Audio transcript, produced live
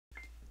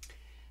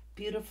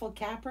Beautiful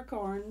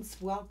Capricorns,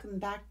 welcome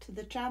back to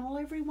the channel,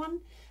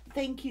 everyone.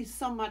 Thank you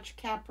so much,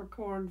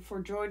 Capricorn,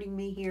 for joining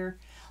me here.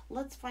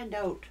 Let's find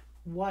out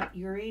what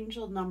your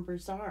angel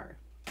numbers are.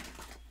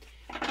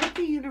 What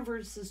the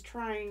universe is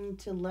trying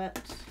to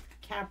let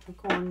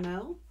Capricorn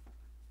know.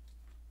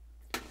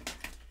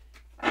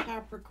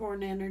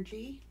 Capricorn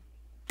energy.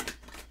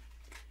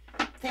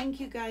 Thank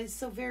you guys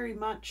so very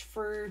much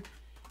for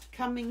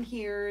coming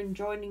here and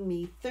joining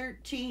me.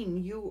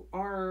 13, you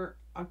are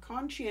a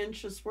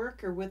conscientious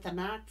worker with a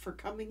knack for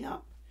coming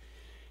up.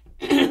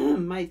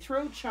 My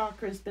throat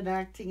chakra has been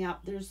acting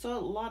up. There's a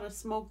lot of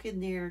smoke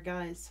in the air,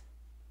 guys.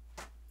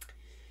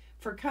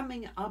 For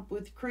coming up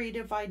with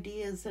creative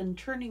ideas and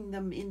turning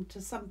them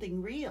into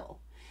something real.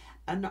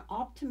 An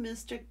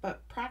optimistic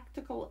but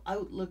practical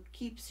outlook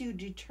keeps you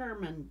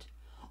determined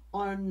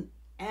on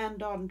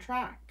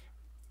track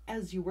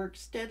as you work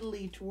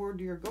steadily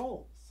toward your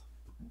goals.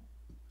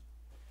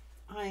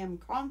 I am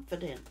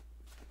confident.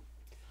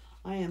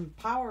 I am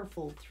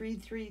powerful.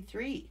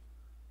 333.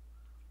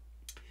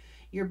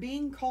 You're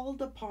being called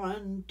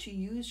upon to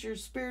use your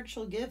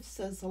spiritual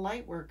gifts as a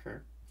light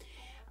worker,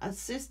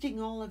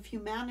 assisting all of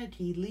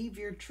humanity. Leave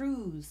your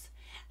truths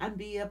and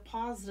be a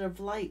positive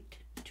light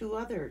to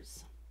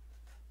others.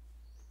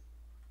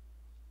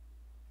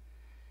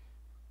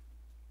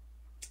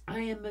 I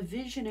am a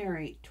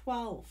visionary.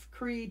 12.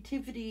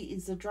 Creativity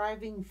is a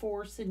driving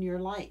force in your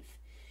life.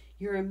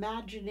 Your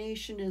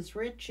imagination is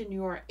rich and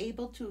you are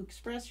able to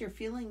express your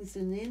feelings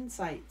and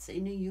insights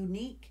in a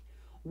unique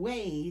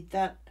way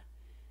that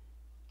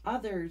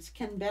others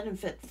can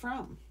benefit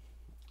from.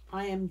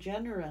 I am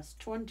generous.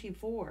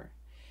 24.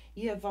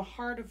 You have a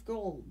heart of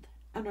gold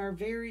and are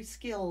very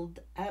skilled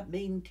at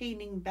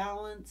maintaining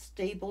balanced,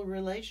 stable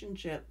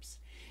relationships.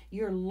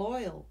 You're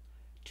loyal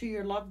to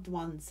your loved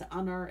ones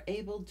and are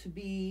able to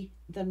be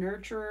the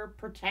nurturer,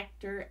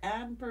 protector,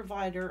 and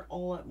provider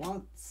all at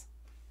once.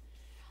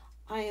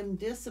 I am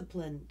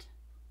disciplined.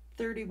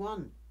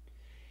 31.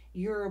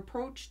 Your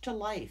approach to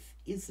life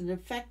is an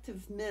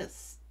effective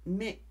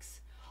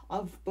mix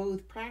of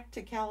both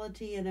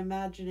practicality and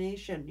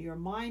imagination. Your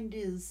mind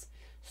is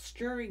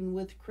stirring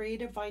with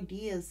creative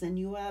ideas and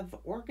you have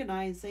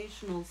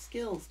organizational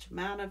skills to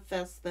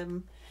manifest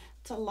them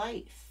to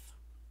life.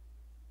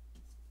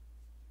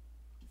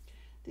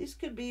 These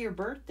could be your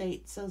birth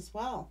dates as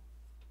well.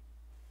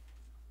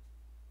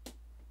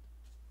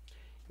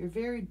 You're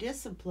very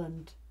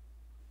disciplined.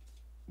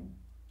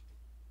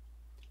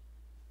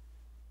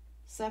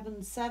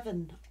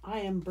 7-7. I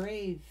am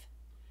brave.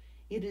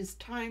 It is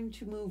time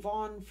to move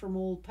on from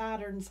old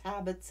patterns,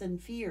 habits,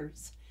 and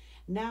fears.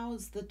 Now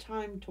is the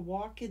time to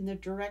walk in the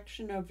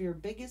direction of your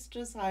biggest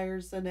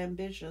desires and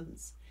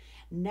ambitions.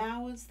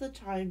 Now is the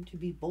time to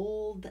be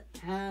bold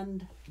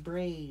and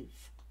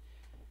brave.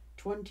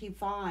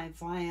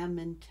 25. I am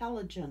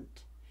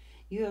intelligent.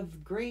 You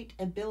have great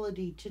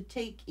ability to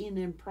take in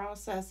and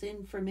process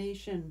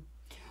information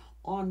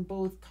on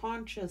both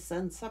conscious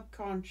and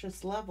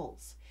subconscious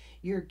levels.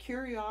 Your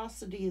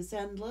curiosity is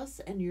endless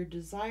and your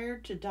desire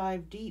to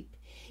dive deep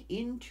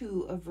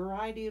into a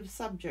variety of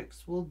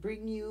subjects will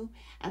bring you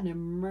an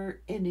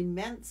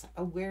immense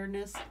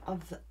awareness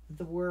of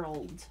the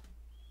world.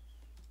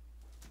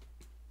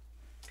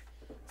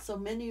 So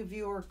many of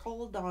you are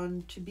called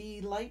on to be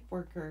light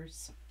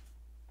workers.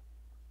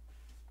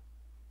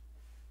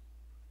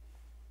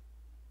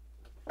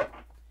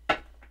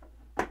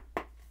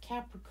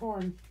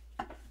 Capricorn,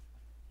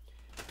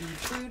 be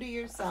true to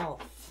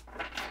yourself.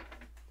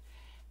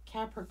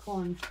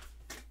 Capricorn,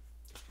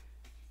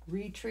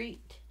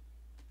 retreat.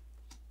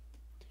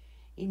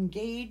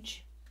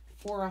 Engage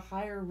for a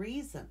higher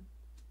reason.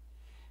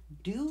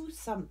 Do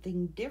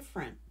something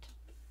different.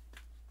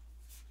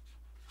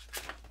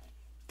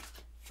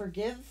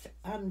 Forgive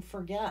and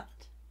forget.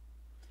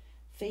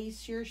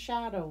 Face your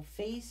shadow.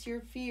 Face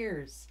your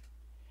fears.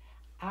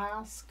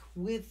 Ask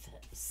with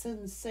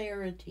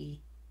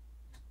sincerity.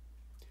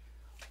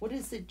 What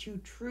is it you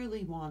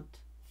truly want?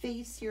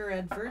 Face your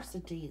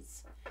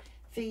adversities.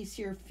 Face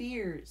your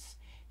fears.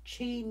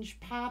 Change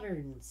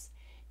patterns.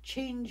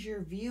 Change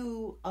your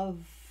view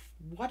of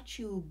what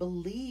you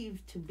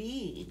believe to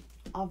be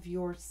of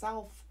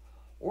yourself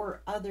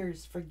or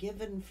others. Forgive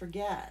and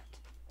forget.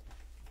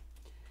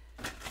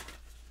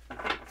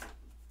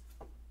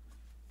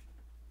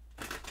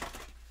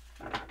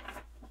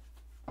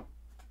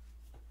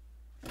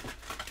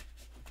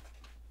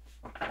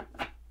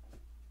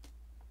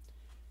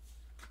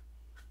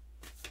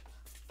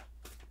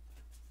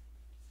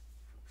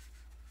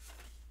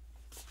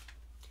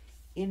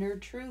 Inner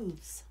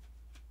truths.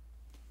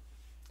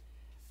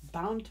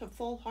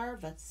 Bountiful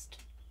harvest.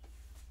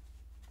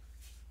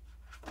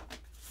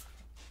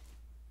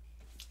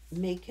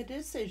 Make a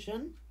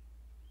decision.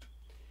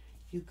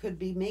 You could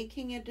be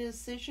making a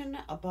decision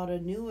about a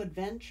new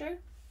adventure.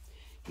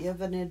 You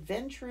have an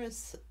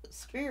adventurous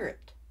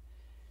spirit.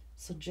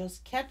 So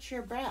just catch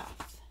your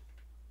breath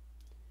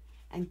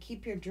and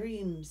keep your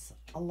dreams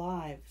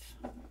alive.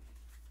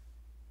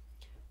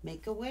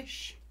 Make a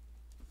wish.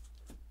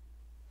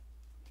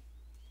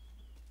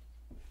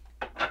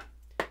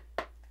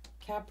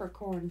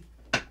 Capricorn.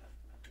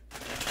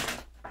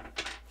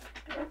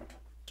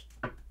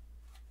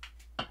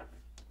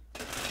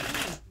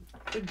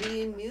 Could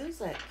be in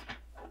music.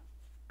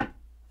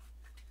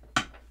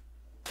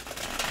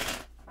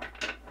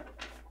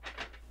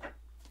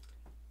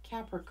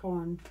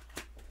 Capricorn.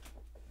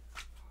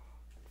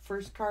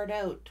 First card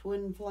out,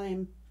 Twin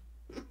Flame.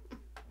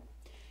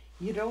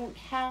 You don't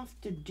have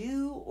to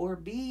do or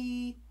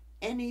be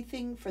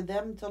anything for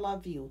them to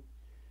love you.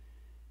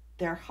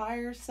 Their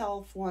higher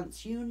self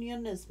wants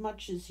union as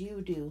much as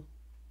you do.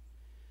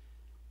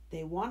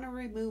 They want to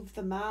remove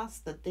the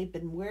mask that they've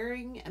been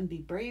wearing and be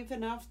brave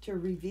enough to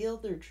reveal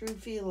their true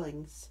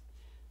feelings.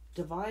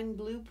 Divine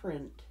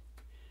blueprint.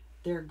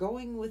 They're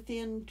going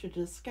within to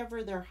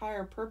discover their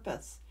higher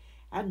purpose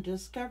and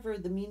discover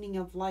the meaning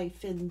of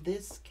life in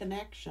this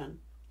connection.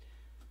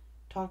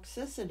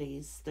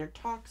 Toxicities. Their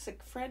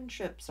toxic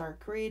friendships are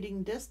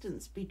creating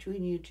distance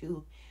between you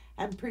two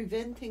and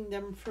preventing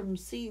them from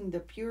seeing the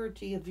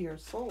purity of your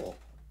soul.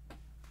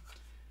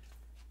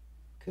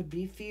 Could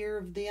be fear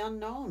of the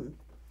unknown.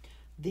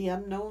 The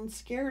unknown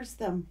scares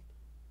them.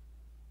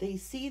 They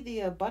see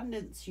the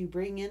abundance you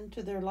bring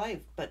into their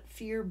life, but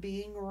fear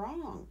being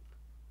wrong.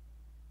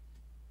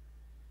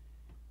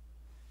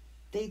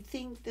 They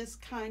think this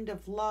kind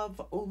of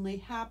love only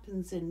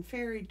happens in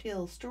fairy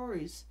tale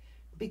stories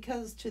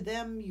because to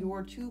them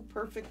you're too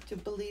perfect to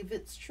believe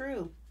it's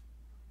true.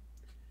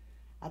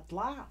 At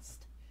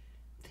last,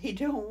 they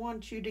don't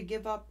want you to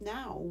give up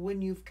now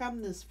when you've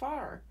come this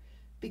far,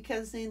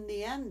 because in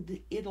the end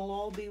it'll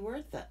all be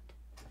worth it.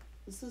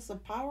 This is a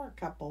power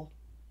couple.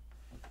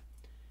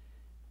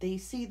 They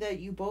see that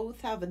you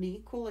both have an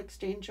equal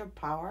exchange of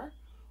power,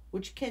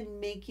 which can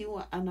make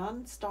you an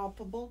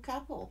unstoppable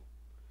couple.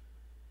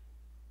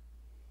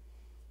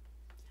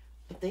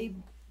 But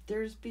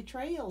there's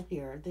betrayal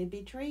here. They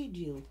betrayed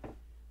you.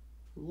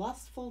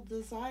 Lustful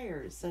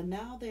desires, and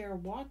now they are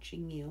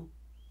watching you.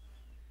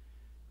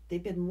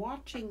 They've been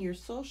watching your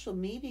social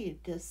media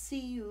to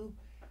see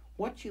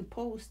what you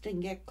post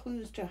and get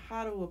clues to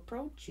how to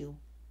approach you.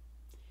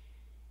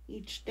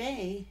 Each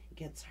day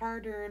gets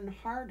harder and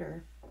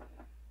harder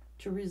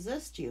to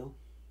resist you,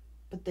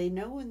 but they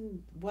know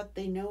what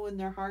they know in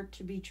their heart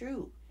to be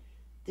true.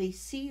 They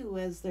see you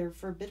as their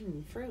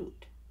forbidden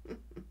fruit.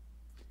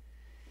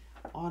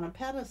 On a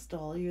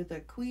pedestal, you're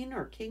the queen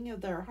or king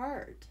of their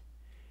heart,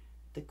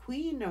 the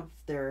queen of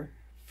their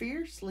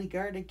fiercely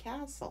guarded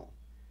castle.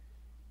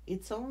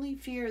 It's only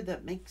fear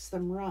that makes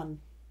them run.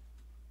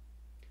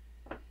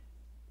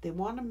 They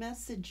want to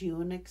message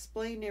you and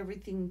explain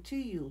everything to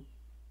you,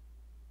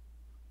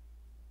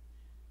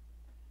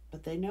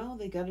 but they know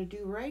they got to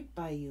do right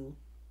by you.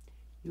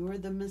 You're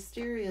the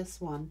mysterious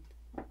one.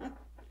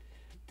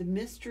 The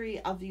mystery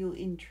of you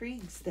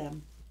intrigues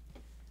them.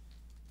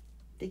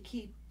 They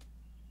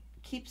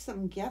keeps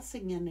them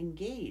guessing and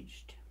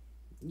engaged.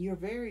 You're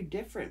very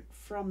different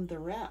from the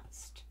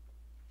rest.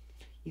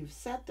 You've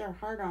set their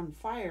heart on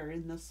fire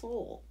in the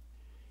soul.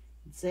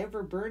 It's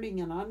ever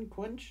burning and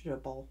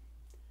unquenchable.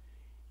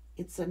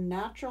 It's a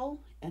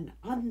natural and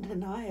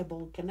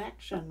undeniable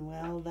connection.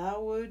 Well,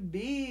 that would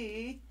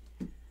be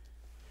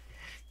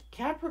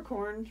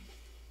Capricorn.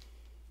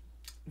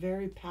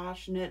 Very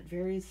passionate,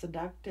 very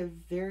seductive,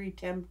 very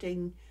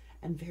tempting,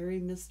 and very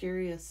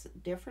mysterious.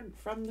 Different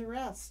from the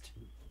rest.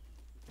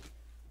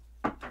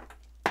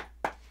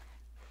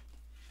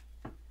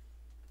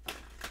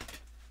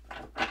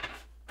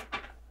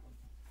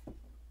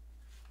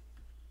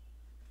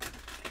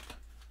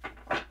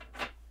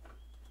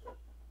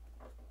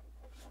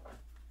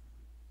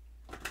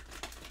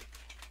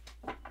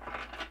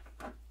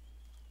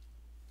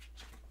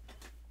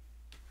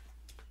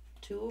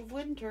 Two of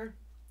Winter.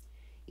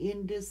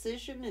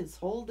 Indecision is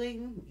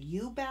holding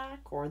you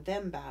back or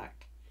them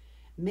back.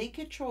 Make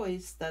a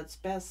choice that's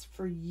best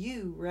for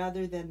you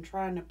rather than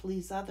trying to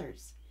please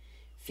others.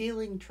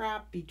 Feeling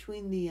trapped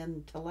between the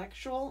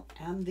intellectual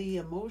and the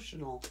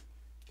emotional.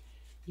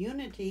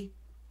 Unity.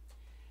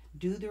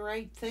 Do the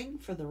right thing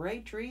for the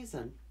right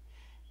reason.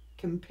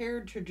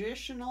 Compare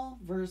traditional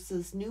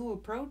versus new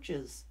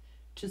approaches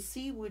to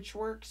see which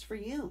works for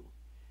you.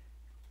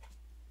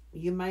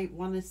 You might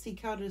want to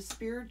seek out a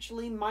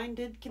spiritually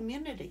minded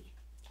community.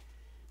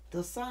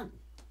 The Sun.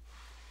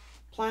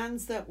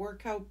 Plans that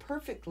work out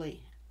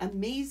perfectly.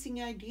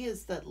 Amazing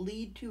ideas that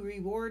lead to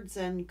rewards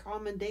and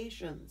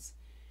commendations.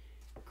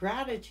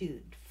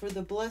 Gratitude for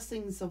the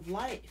blessings of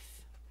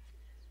life.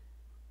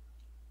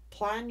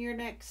 Plan your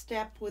next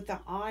step with an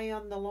eye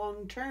on the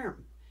long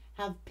term.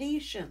 Have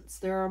patience.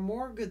 There are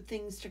more good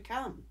things to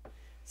come.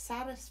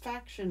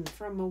 Satisfaction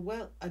from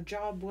a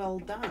job well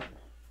done.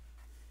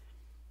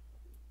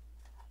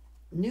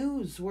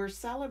 News worth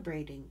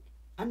celebrating.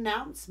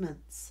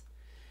 Announcements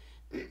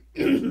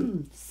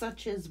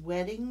such as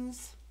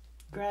weddings,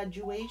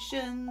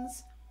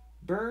 graduations,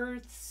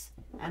 births,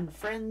 and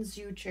friends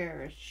you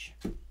cherish.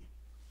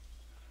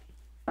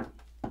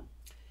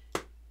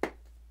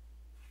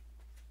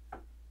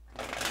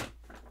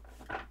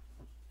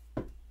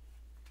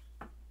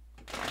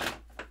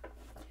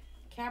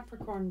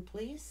 Capricorn,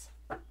 please.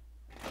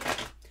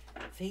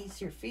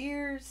 Face your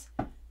fears.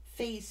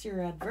 Face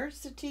your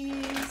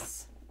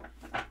adversities.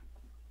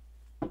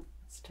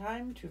 It's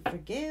time to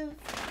forgive,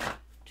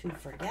 to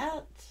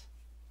forget.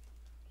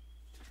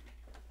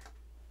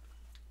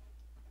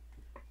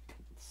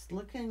 It's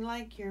looking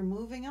like you're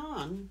moving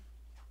on.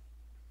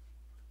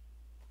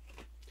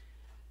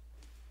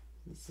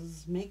 This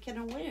is making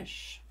a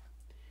wish.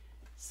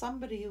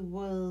 Somebody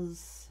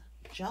was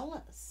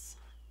jealous.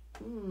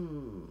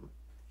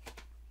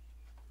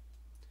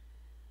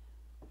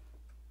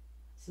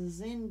 This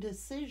is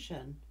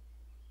indecision.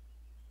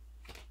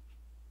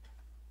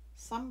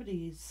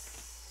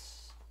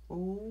 Someone's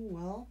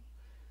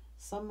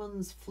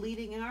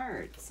fleeting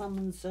heart.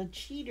 Someone's a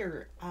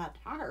cheater at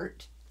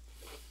heart.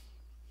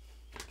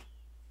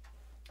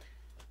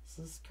 This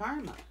is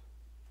karma.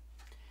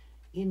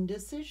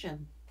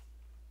 Indecision.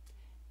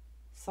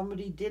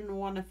 Somebody didn't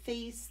want to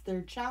face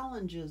their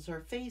challenges or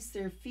face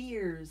their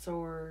fears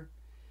or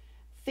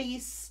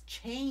face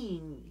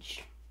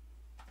change.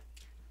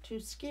 Too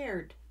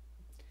scared.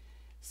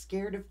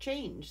 Scared of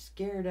change.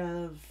 Scared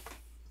of,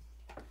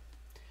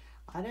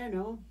 I don't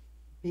know,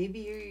 maybe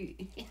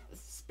you're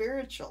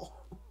spiritual.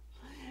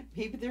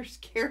 Maybe they're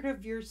scared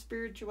of your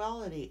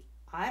spirituality.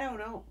 I don't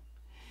know.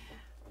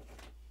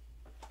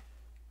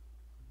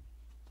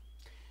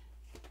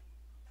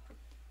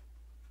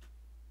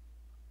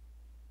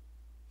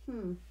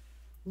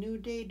 New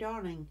day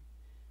dawning.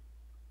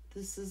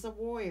 This is a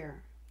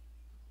warrior.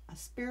 A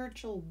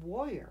spiritual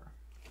warrior.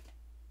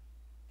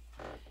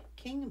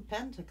 King of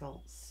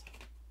Pentacles.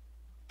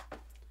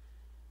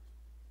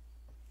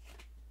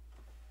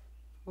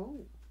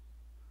 Oh.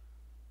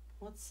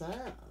 What's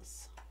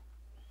this?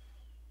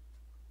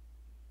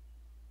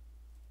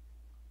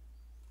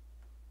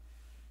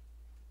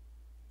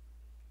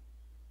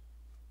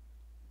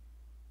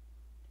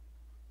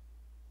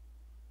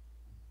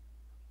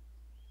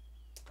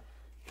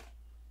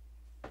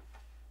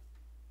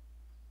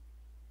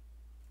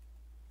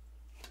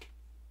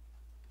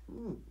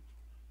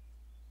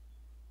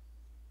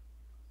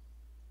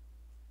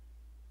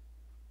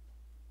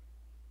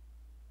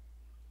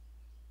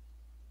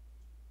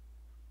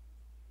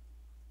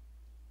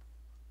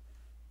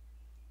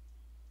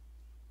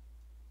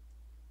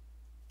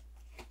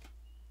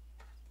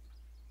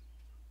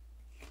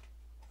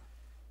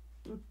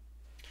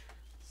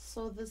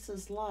 So this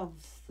is love.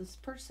 This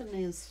person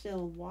is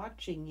still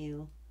watching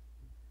you.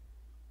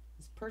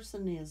 This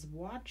person is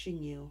watching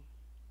you.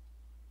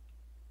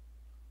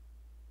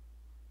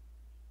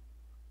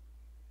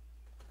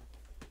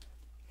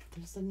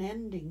 There's an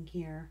ending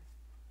here.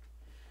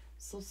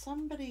 So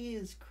somebody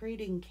is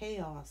creating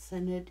chaos,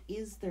 and it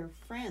is their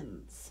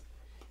friends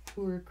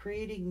who are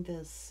creating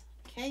this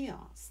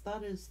chaos.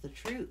 That is the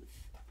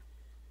truth.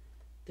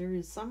 There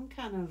is some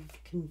kind of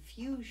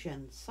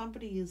confusion.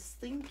 Somebody is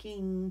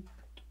thinking,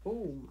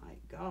 oh my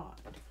God,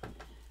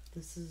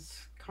 this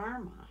is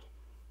karma.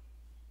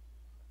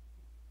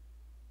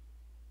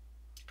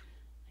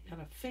 They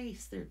gotta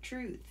face their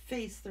truth,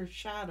 face their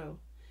shadow,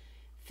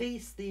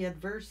 face the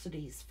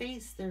adversities,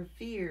 face their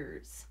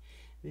fears.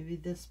 Maybe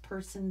this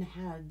person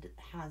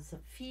has a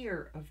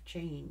fear of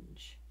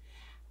change.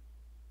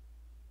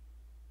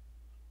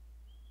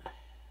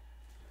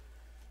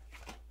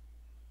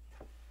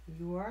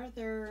 You are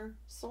their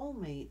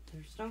soulmate.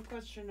 There's no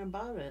question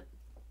about it.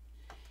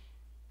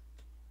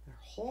 They're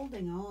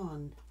holding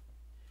on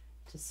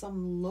to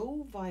some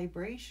low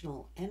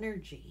vibrational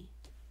energy.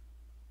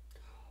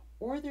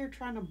 Or they're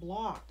trying to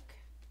block.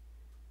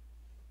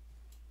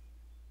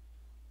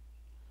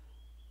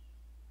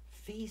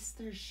 Face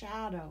their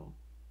shadow.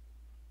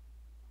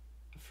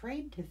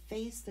 Afraid to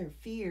face their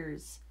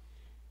fears.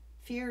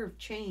 Fear of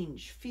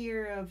change.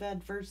 Fear of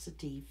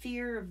adversity.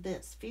 Fear of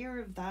this. Fear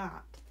of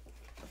that.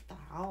 What the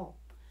hell?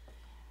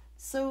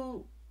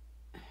 So,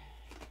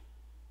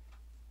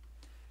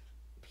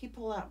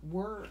 people at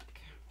work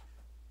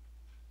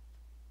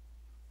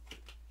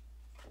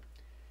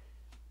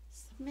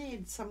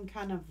made some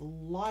kind of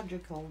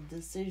logical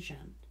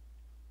decision.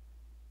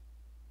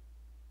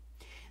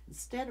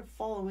 Instead of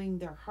following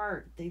their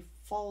heart, they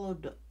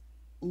followed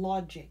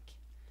logic.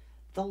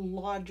 The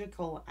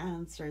logical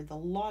answer, the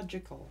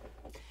logical.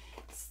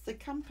 It's the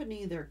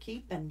company they're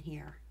keeping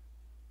here.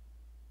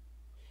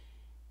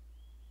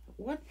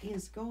 What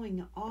is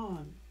going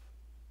on?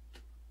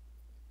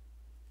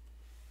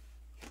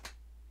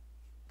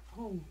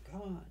 Oh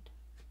God.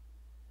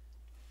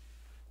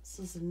 This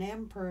is an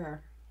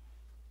emperor.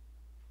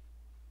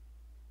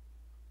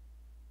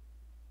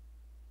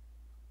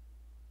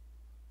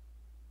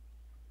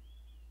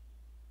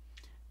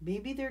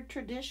 Maybe they're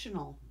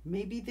traditional.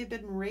 Maybe they've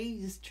been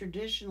raised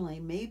traditionally.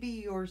 Maybe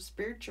your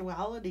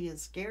spirituality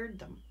has scared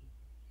them.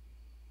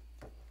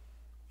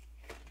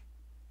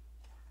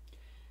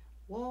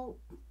 Well,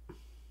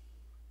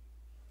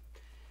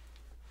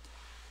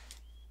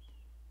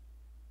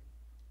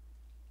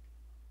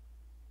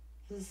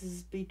 this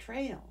is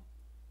betrayal.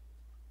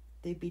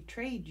 They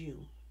betrayed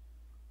you.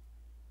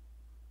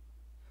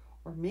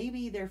 Or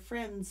maybe their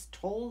friends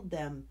told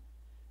them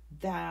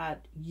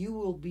that you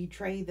will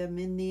betray them.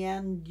 In the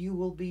end, you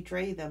will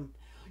betray them.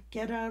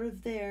 Get out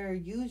of there.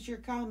 Use your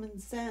common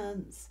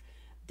sense.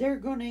 They're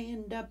going to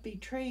end up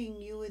betraying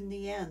you in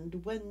the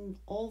end when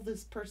all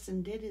this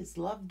person did is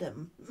love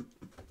them.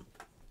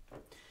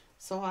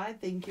 So I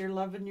think you're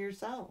loving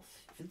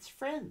yourself. If it's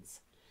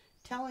friends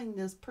telling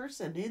this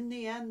person in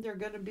the end they're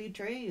going to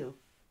betray you.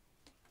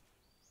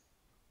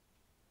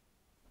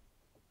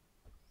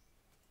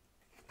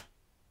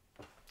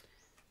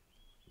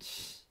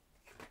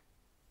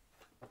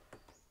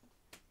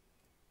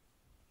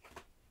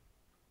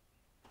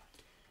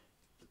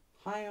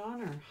 High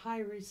honor,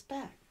 high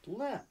respect.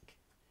 Look,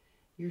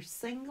 you're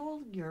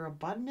single, you're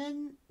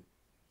abundant,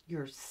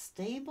 you're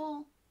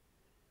stable,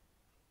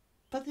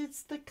 but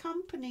it's the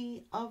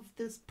company of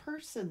this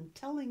person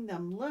telling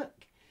them,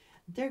 look,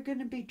 they're going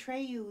to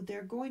betray you.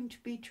 They're going to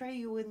betray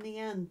you in the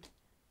end.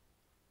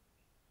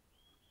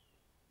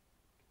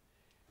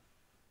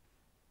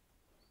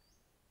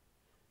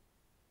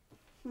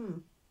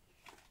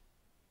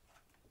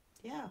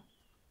 Yeah.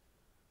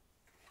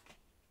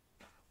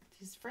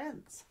 These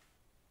friends.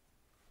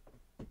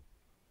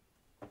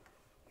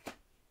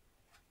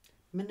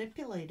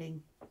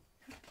 Manipulating.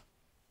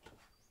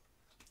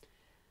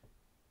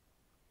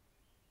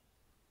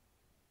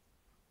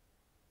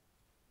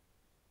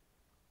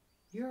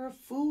 You're a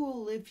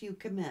fool if you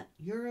commit.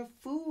 You're a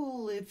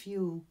fool if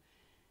you...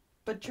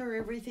 But you're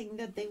everything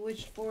that they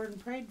wished for and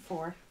prayed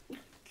for.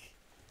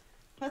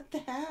 What the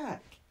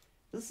heck?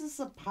 This is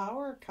a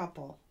power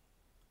couple.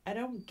 I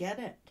don't get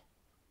it.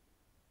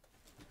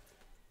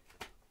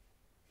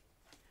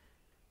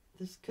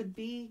 This could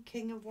be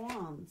King of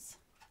Wands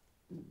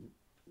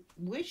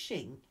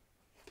wishing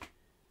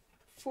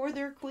for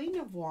their Queen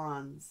of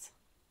Wands.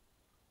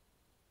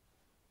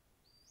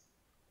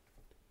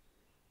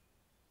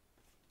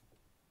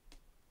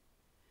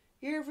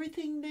 You're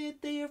everything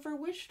that they ever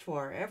wished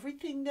for,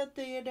 everything that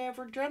they had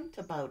ever dreamt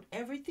about,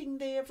 everything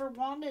they ever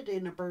wanted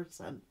in a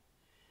person.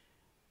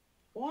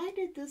 Why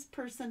did this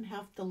person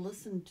have to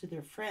listen to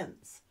their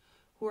friends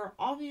who are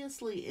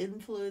obviously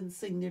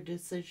influencing their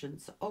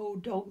decisions? Oh,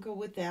 don't go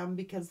with them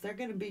because they're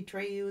going to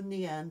betray you in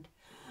the end.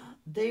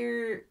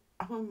 They're,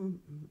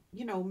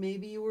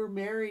 maybe you were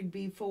married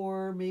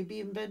before, maybe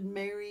you've been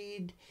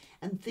married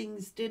and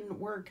things didn't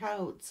work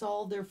out. So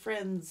all their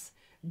friends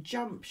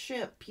jump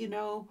ship,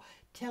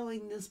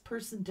 telling this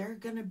person they're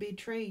going to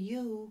betray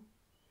you.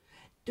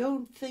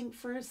 Don't think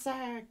for a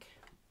sec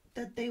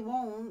that they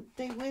won't.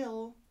 They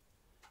will.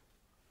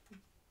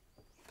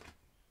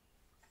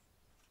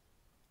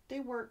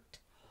 They worked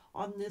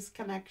on this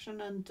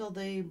connection until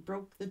they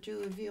broke the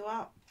two of you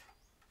up.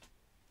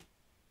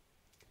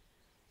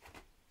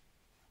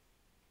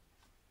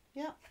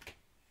 Yep.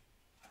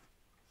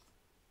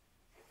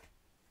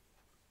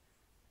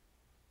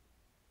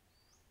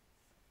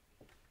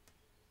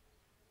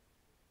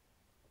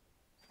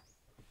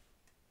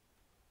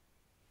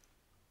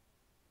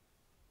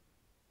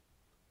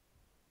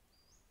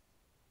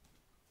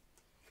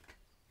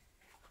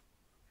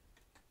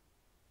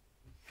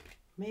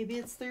 Maybe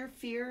it's their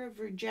fear of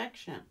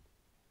rejection.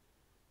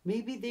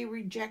 Maybe they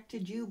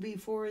rejected you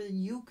before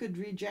you could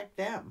reject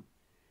them.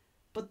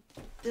 But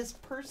this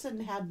person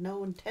had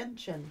no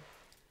intention.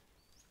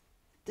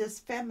 This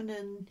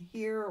feminine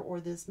here or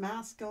this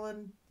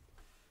masculine.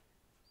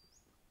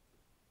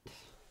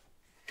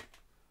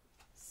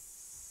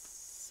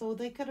 So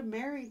they could have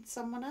married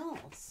someone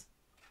else.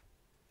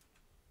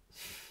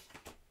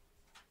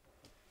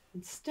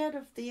 Instead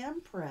of the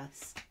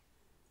Empress.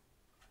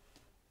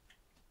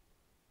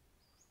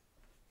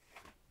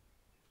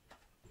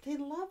 They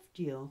loved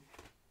you.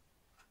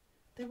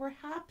 They were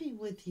happy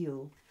with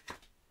you.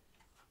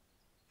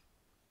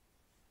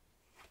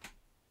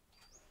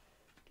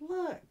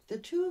 Look, the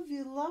two of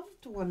you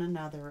loved one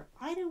another.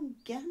 I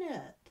don't get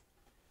it.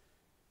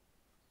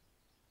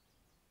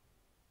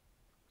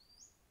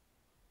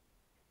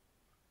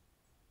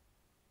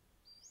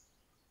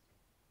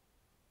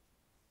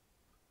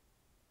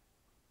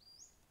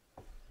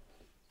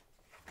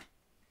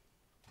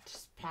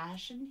 Just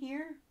passion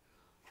here.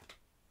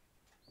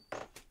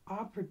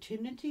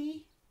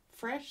 Opportunity,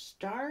 fresh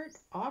start,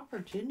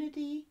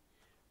 opportunity,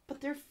 but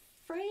they're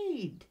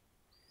afraid.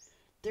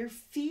 Their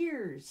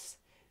fears,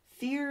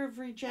 fear of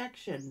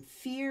rejection,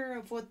 fear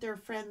of what their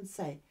friends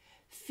say,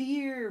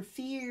 fear.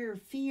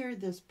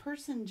 This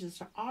person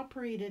just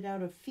operated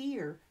out of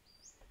fear.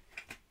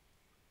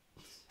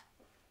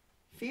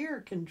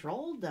 Fear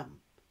controlled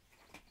them.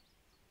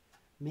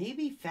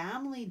 Maybe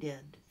family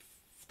did.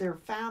 Their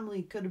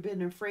family could have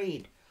been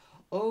afraid.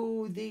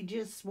 Oh, they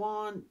just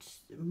want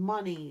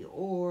money,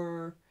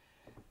 or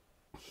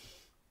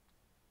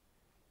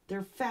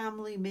their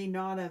family may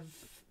not have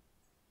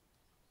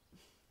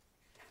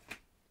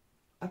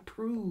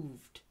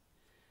approved.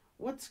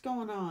 What's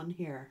going on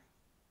here?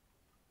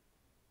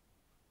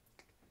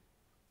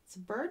 It's a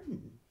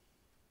burden.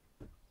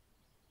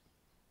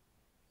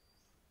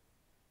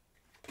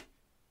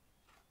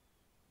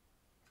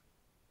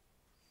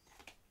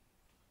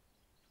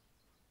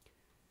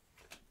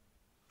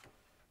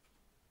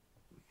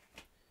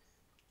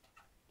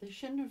 They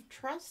shouldn't have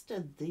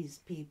trusted these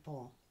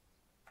people.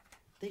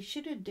 They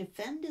should have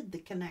defended the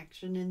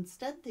connection.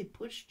 Instead, they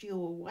pushed you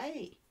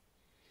away.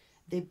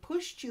 They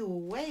pushed you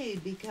away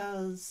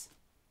because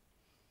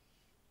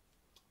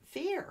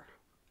fear.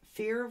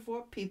 Fear of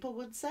what people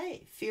would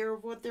say. Fear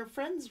of what their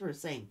friends were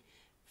saying.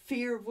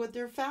 Fear of what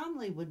their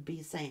family would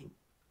be saying.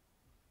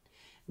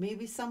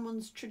 Maybe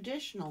someone's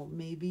traditional.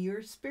 Maybe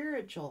you're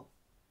spiritual.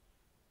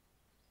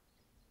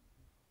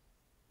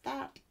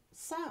 That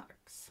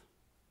sucks.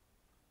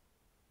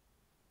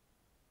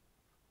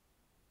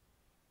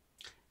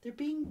 They're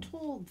being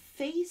told,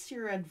 face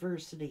your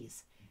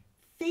adversities.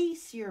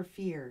 Face your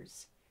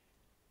fears.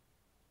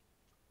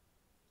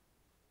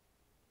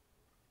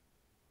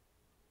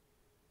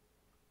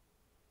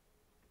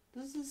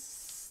 This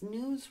is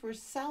news we're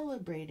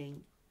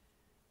celebrating.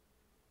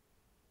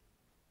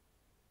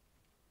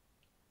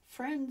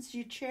 Friends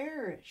you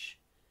cherish.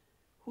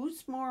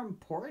 Who's more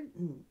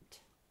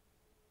important?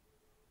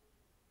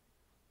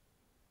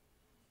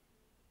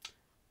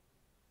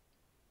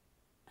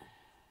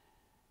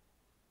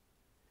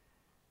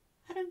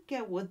 I don't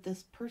get what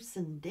this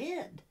person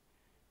did.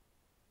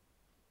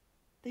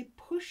 They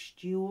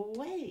pushed you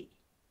away.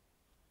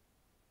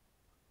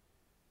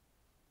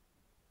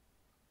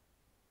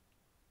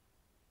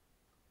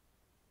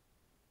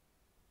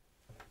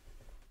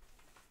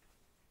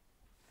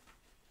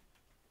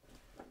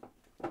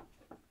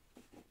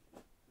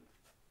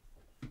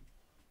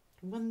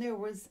 When there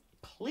was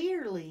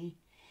clearly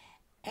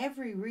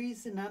every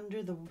reason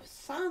under the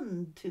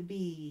sun to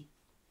be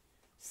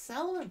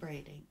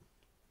celebrating.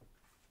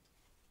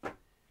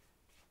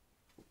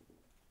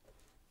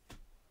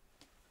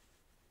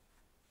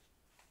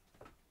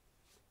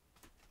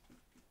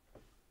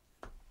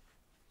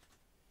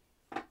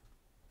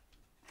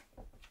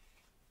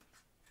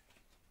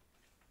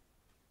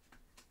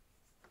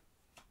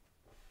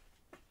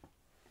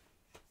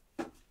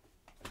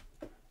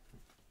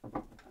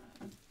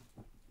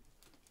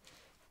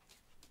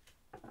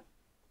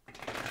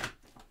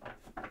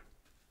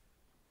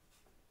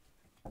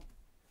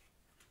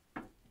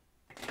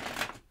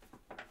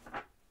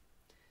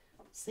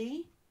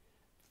 See,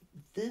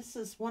 this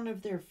is one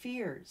of their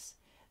fears.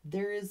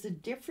 There is a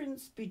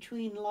difference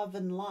between love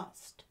and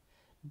lust.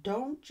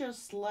 Don't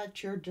just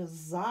let your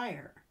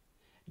desire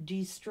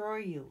destroy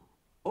you.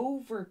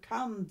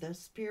 Overcome the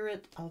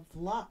spirit of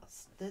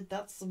lust.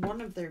 That's one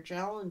of their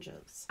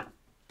challenges.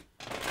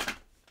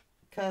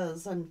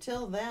 Because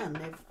until then,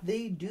 if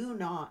they do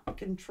not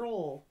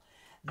control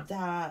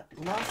that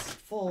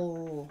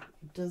lustful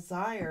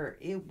desire,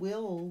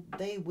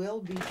 they will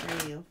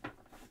betray you.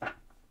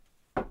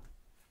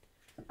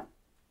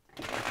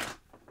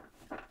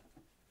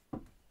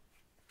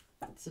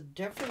 It's a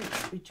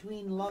difference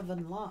between love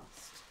and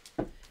lust,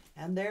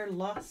 and their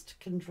lust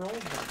controlled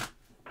them.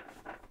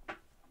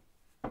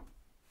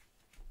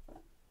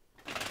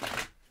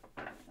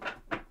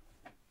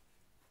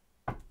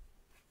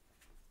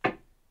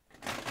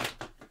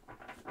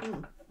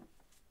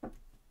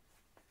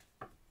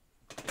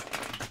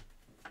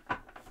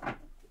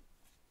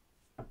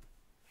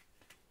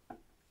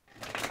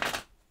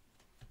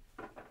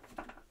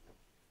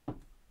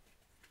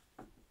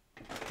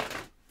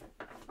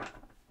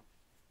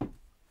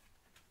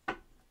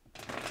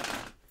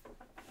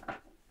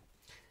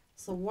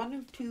 So one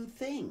of two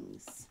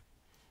things.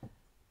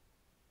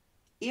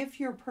 If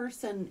your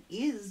person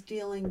is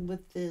dealing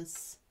with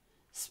this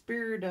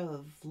spirit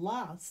of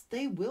lust,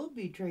 they will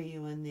betray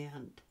you in the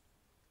end.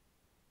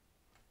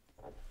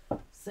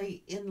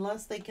 Say,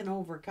 unless they can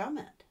overcome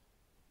it.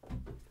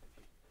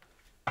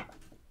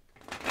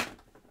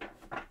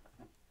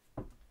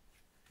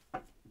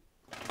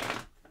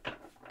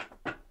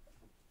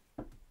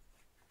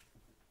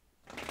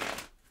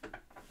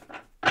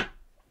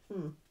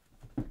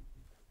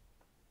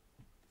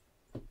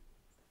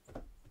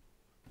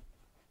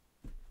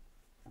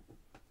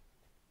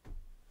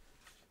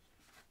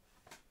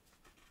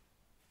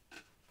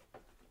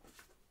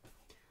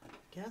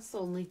 Guess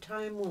only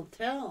time will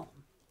tell.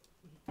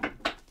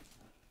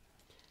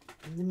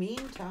 In the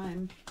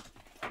meantime,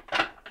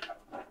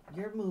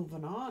 you're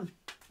moving on.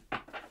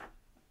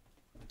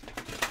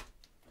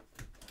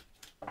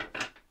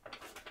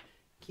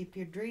 Keep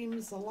your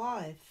dreams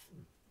alive.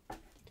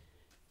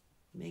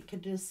 Make a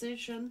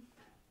decision.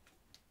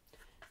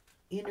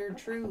 Inner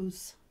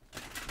truths.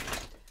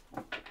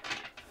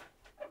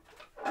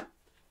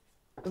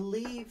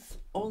 Believe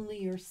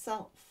only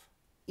yourself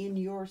in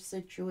your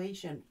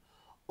situation.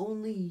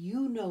 Only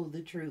you know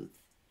the truth.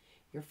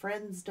 Your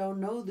friends don't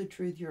know the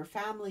truth. Your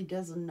family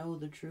doesn't know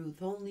the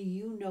truth. Only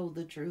you know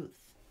the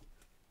truth.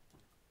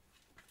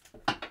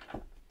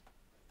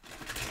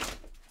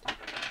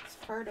 It's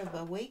part of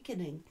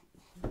awakening.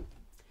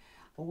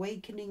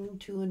 Awakening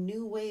to a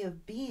new way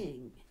of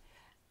being.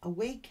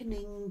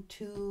 Awakening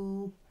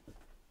to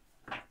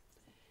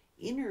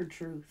inner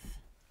truth.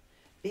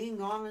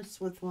 Being honest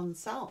with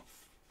oneself.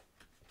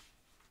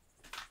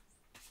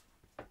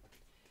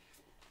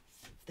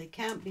 They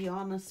can't be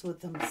honest with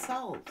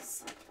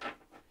themselves.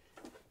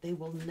 They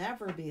will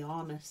never be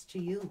honest to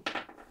you.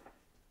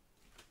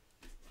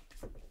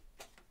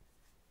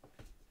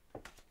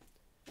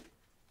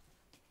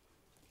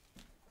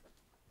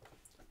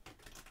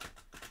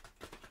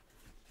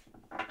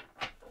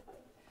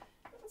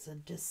 It's a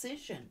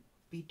decision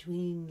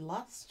between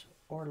lust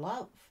or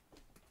love.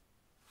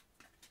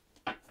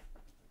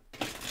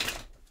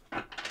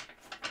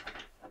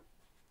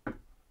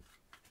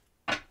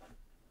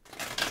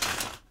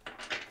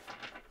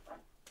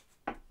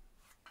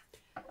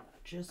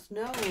 Just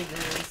know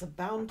there is a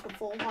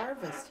bountiful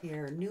harvest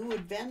here, new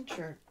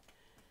adventure.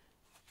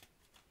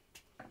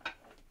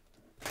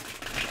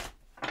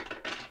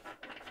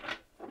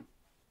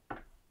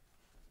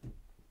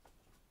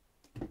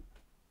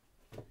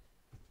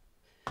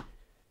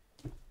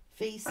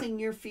 Facing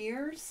your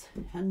fears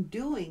and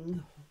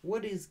doing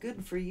what is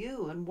good for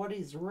you and what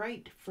is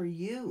right for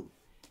you.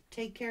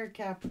 Take care,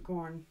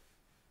 Capricorn.